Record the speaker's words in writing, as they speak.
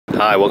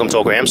Hi, welcome to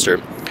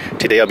AwkwardHamster.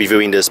 Today I'll be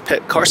reviewing this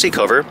pet car seat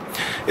cover.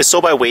 It's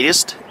sold by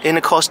Watest and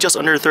it costs just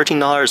under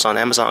 $13 on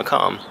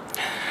Amazon.com.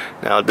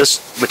 Now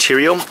this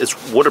material is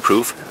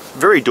waterproof,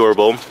 very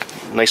durable,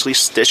 nicely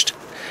stitched.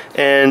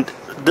 And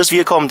this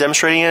vehicle I'm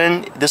demonstrating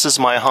in, this is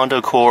my Honda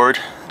Accord.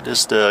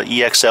 This is the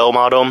EXL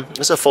model.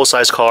 This is a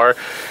full-size car.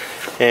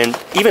 And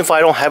even if I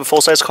don't have a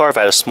full-size car, if I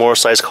had a smaller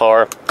size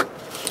car,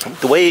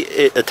 the way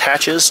it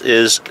attaches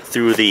is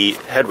through the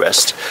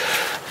headrest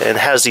and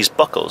it has these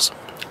buckles.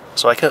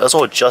 So I can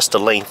also adjust the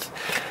length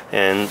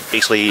and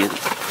basically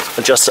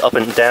adjust it up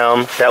and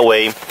down. That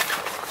way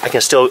I can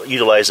still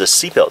utilize the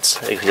seat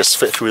belts. It can just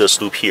fit through this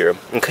loop here.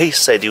 In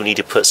case I do need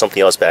to put something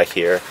else back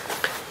here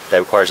that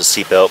requires a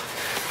seat belt,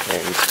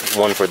 and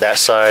one for that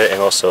side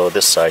and also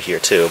this side here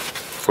too.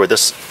 For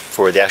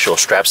the actual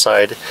strap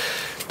side,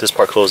 this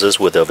part closes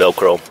with a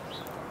Velcro.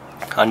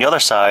 On the other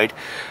side,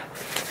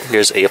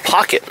 there's a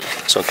pocket.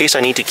 So in case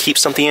I need to keep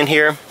something in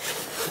here,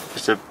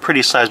 it's a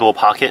pretty sizable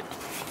pocket.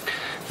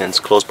 And it's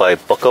closed by a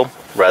buckle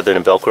rather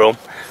than Velcro.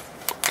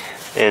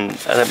 And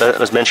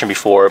as mentioned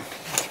before,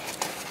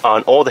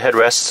 on all the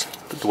headrests,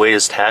 the way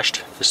it's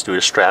attached is through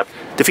the strap.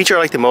 The feature I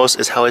like the most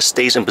is how it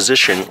stays in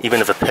position even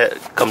if a pet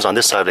comes on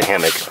this side of the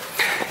hammock.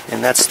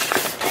 And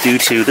that's due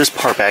to this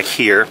part back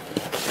here.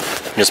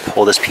 Just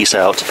pull this piece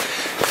out.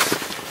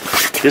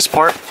 This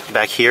part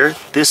back here,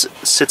 this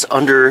sits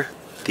under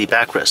the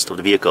backrest of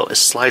the vehicle. It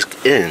slides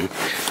in,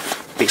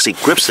 basically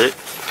grips it,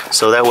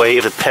 so that way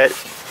if the pet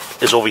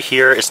is over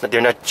here, they're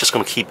not just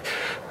going to keep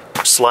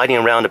sliding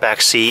around the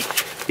back seat,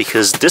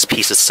 because this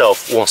piece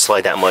itself won't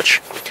slide that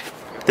much.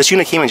 This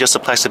unit came in just a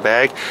plastic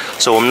bag,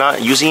 so I'm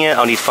not using it.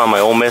 I'll need to find my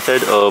own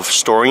method of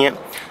storing it.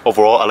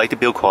 Overall, I like the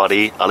build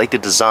quality, I like the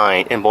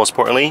design, and most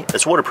importantly,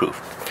 it's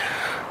waterproof.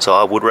 So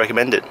I would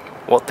recommend it.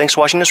 Well, thanks for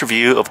watching this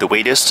review of the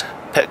Watest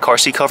pet car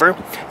seat cover.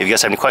 If you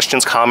guys have any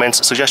questions,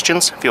 comments,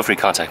 suggestions, feel free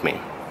to contact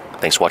me.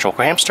 Thanks for watching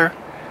AwkwardHamster.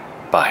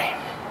 Bye.